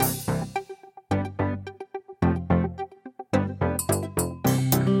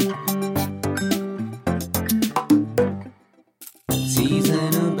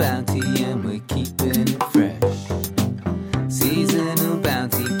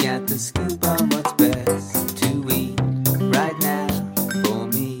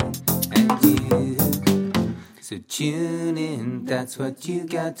that's what you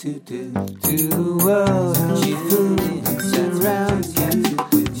got to do. To the world, you surrounds you.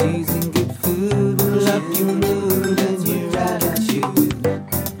 Cheese and good food will up your mood and your attitude.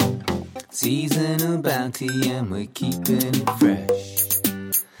 Seasonal bounty and we're keeping it fresh.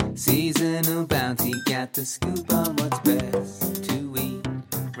 Seasonal bounty got the scoop on what's best to eat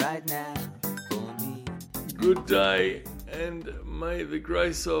right now for me. Good day, and may the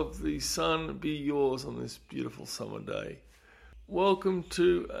grace of the sun be yours on this beautiful summer day. Welcome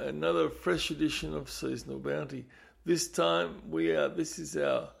to another fresh edition of Seasonal Bounty. This time this is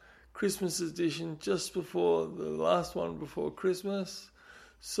our Christmas edition, just before the last one before Christmas.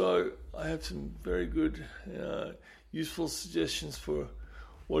 So I have some very good, useful suggestions for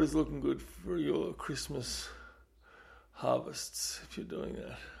what is looking good for your Christmas harvests, if you're doing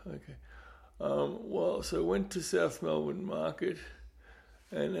that. Okay. So I went to South Melbourne Market,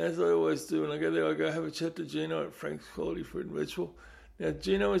 and as I always do, when I go there, I go have a chat to Gino at Frank's Quality Fruit and Vegetable. Now,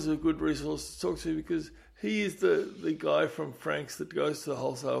 Gino is a good resource to talk to because he is the guy from Frank's that goes to the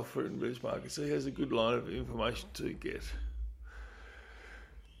wholesale fruit and veg market, so he has a good line of information to get.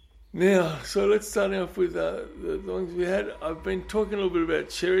 Now, so let's start off with the ones we had. I've been talking a little bit about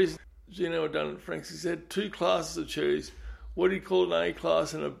cherries. Gino had done at Frank's. He's had two classes of cherries. What do you call an A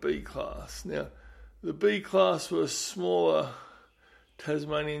class and a B class? Now, the B class were smaller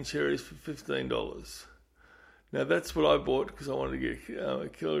Tasmanian cherries for $15. Now, that's what I bought because I wanted to get a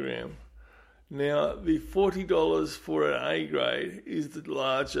kilogram. Now, the $40 for an A grade is the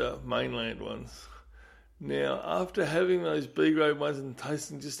larger mainland ones. Now, after having those B grade ones and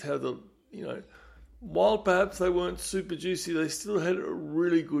tasting just how while perhaps they weren't super juicy, they still had a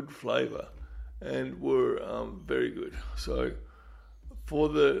really good flavour and were very good. So for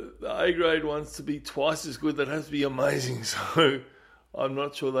the A grade ones to be twice as good, that has to be amazing. So I'm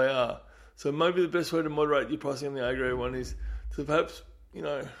not sure they are. So maybe the best way to moderate your pricing on the A grade one is to perhaps,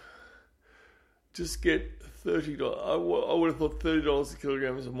 just get $30. I would have thought $30 a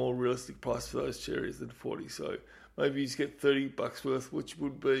kilogram is a more realistic price for those cherries than $40. So maybe you just get $30 worth, which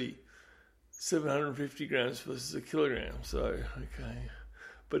would be 750 grams versus a kilogram. So, okay.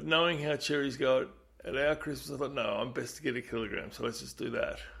 But knowing how cherries go at our Christmas, I thought, no, I'm best to get a kilogram. So let's just do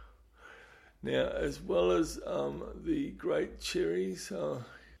that. Now, as well as the great cherries,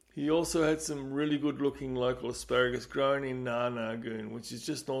 he also had some really good looking local asparagus grown in Narnagoon, which is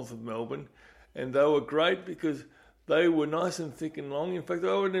just north of Melbourne. And they were great because they were nice and thick and long. In fact,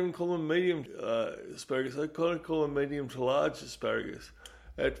 I wouldn't even call them medium asparagus. I kind of call them medium to large asparagus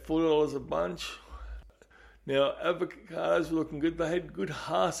at $4 a bunch. Now, avocados were looking good. They had good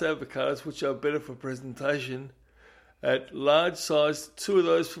Hass avocados, which are better for presentation, at large size. Two of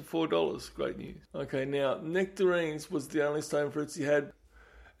those for $4. Great news. Okay, now, nectarines was the only stone fruits he had.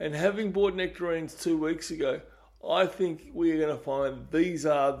 And having bought nectarines 2 weeks ago, I think we are going to find these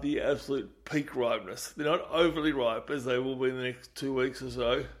are the absolute peak ripeness. They're not overly ripe, as they will be in the next 2 weeks or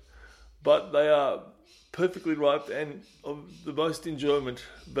so, but they are perfectly ripe and of the most enjoyment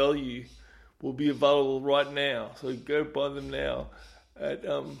value will be available right now. So go buy them now at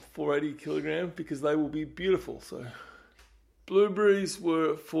 $4.80 a kilogram because they will be beautiful. So blueberries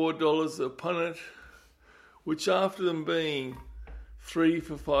were $4 a punnet, which after them being $3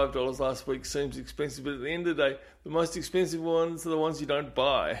 for $5 last week seems expensive, but at the end of the day, the most expensive ones are the ones you don't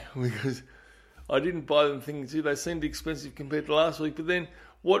buy, because I didn't buy them thinking they seemed expensive compared to last week. But then,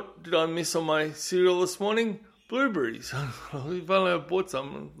 what did I miss on my cereal this morning? Blueberries. If only I bought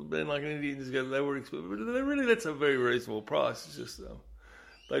some, I've been like an idiot and just go, they were expensive. But that's a very reasonable price. It's just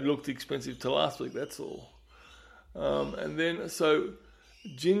they looked expensive to last week, that's all. And then, so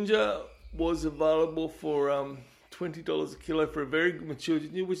ginger was available for $20 a kilo for a very mature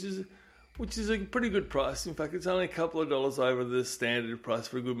ginger, which is a pretty good price. In fact, it's only a couple of dollars over the standard price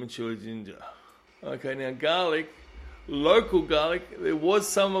for a good mature ginger. Okay, now garlic, local garlic, there was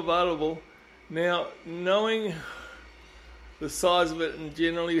some available. Now, knowing the size of it and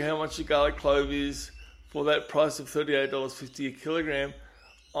generally how much a garlic clove is for that price of $38.50 a kilogram,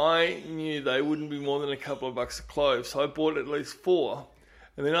 I knew they wouldn't be more than a couple of bucks a clove, so I bought at least 4.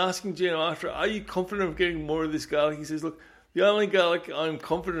 And then asking Gino after, are you confident of getting more of this garlic? He says, look, the only garlic I'm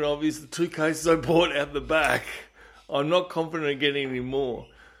confident of is the 2 cases I bought out the back. I'm not confident of getting any more.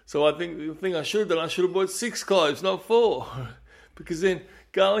 So I think the thing I should have done, I should have bought 6 cloves, not 4. Because then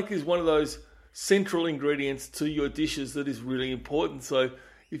garlic is one of those central ingredients to your dishes that is really important. So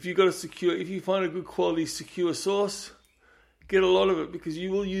if you find a good quality secure sauce, get a lot of it because you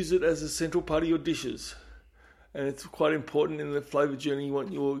will use it as a central part of your dishes. And it's quite important in the flavour journey you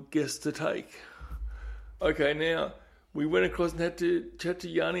want your guests to take. Okay, now, we went across and had to chat to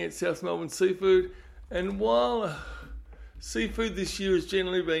Yanni at South Melbourne Seafood. And while Seafood this year has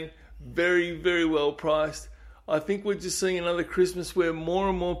generally been very, very well priced. I think we're just seeing another Christmas where more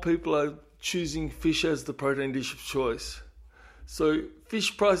and more people are choosing fish as the protein dish of choice. So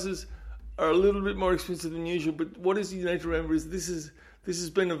fish prices are a little bit more expensive than usual, but what is you need to remember is this has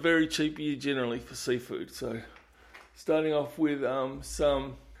been a very cheap year generally for seafood. So starting off with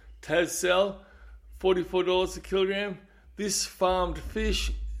some Tassel, $44 a kilogram. This farmed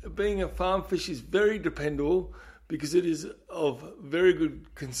fish, being a farm fish, is very dependable because it is of very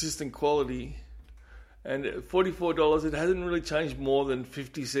good consistent quality. And at $44, it hasn't really changed more than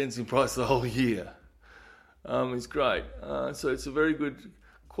 50 cents in price the whole year. It's great. So it's a very good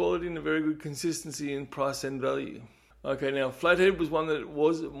quality and a very good consistency in price and value. Okay, now flathead was one that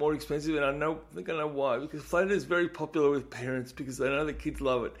was more expensive, and I think I know why. Because flathead is very popular with parents because they know the kids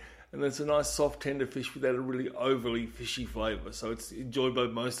love it. And it's a nice soft tender fish without a really overly fishy flavour. So it's enjoyed by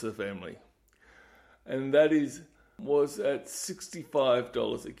most of the family. And that was at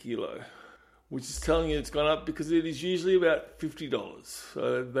 $65 a kilo, which is telling you it's gone up because it is usually about $50.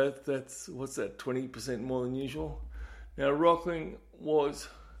 So that's, what's that, 20% more than usual. Now rockling was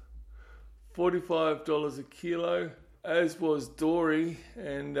 $45 a kilo, as was dory.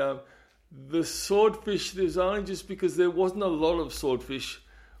 And the swordfish, there's only just because there wasn't a lot of swordfish,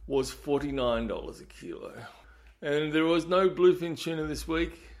 was $49 a kilo. And there was no bluefin tuna this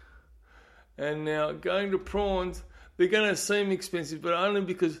week. And now going to prawns, they're going to seem expensive, but only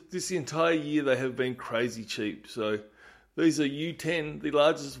because this entire year they have been crazy cheap. So these are U10, the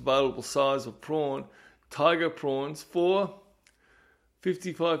largest available size of prawn, tiger prawns, for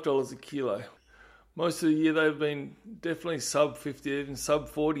 $55 a kilo. Most of the year they've been definitely sub 50, even sub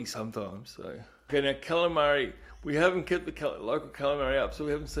 40 sometimes. So okay, now calamari, we haven't kept the local calamari up, so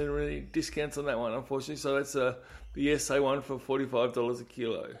we haven't seen any discounts on that one, unfortunately. So that's the SA one for $45 a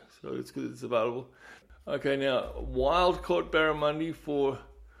kilo. So it's good it's available. Okay, now wild caught barramundi for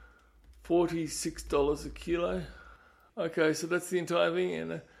 $46 a kilo. Okay, so that's the entire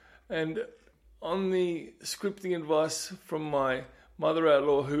thing. And on the scripting advice from my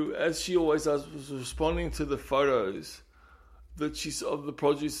mother-in-law, who, as she always does, was responding to the photos of the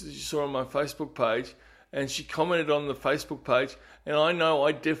produce that she saw on my Facebook page, and she commented on the Facebook page. And I know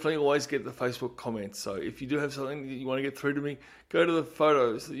I definitely always get the Facebook comments. So if you do have something that you want to get through to me, go to the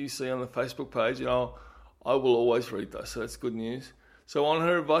photos that you see on the Facebook page, and I will always read those. So that's good news. So on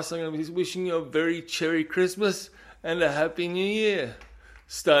her advice, I'm going to be wishing you a very cherry Christmas and a happy New Year.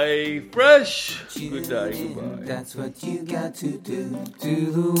 Stay fresh. Good day. Goodbye. That's what you got to do. To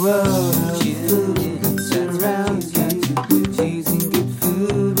the world of food that surrounds you. Choosing good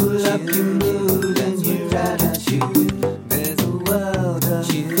food will up your mood and your attitude. There's a world of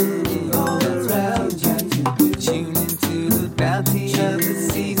food all around you. Tune into the bounty of the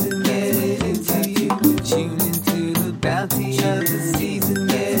season, get it into you. Tune into the bounty of the season,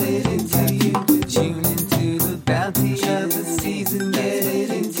 get it into you. Tune into the bounty of the season, get it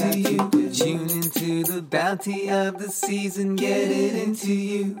into you. Tune into the bounty of the season, get it into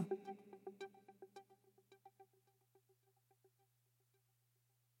you.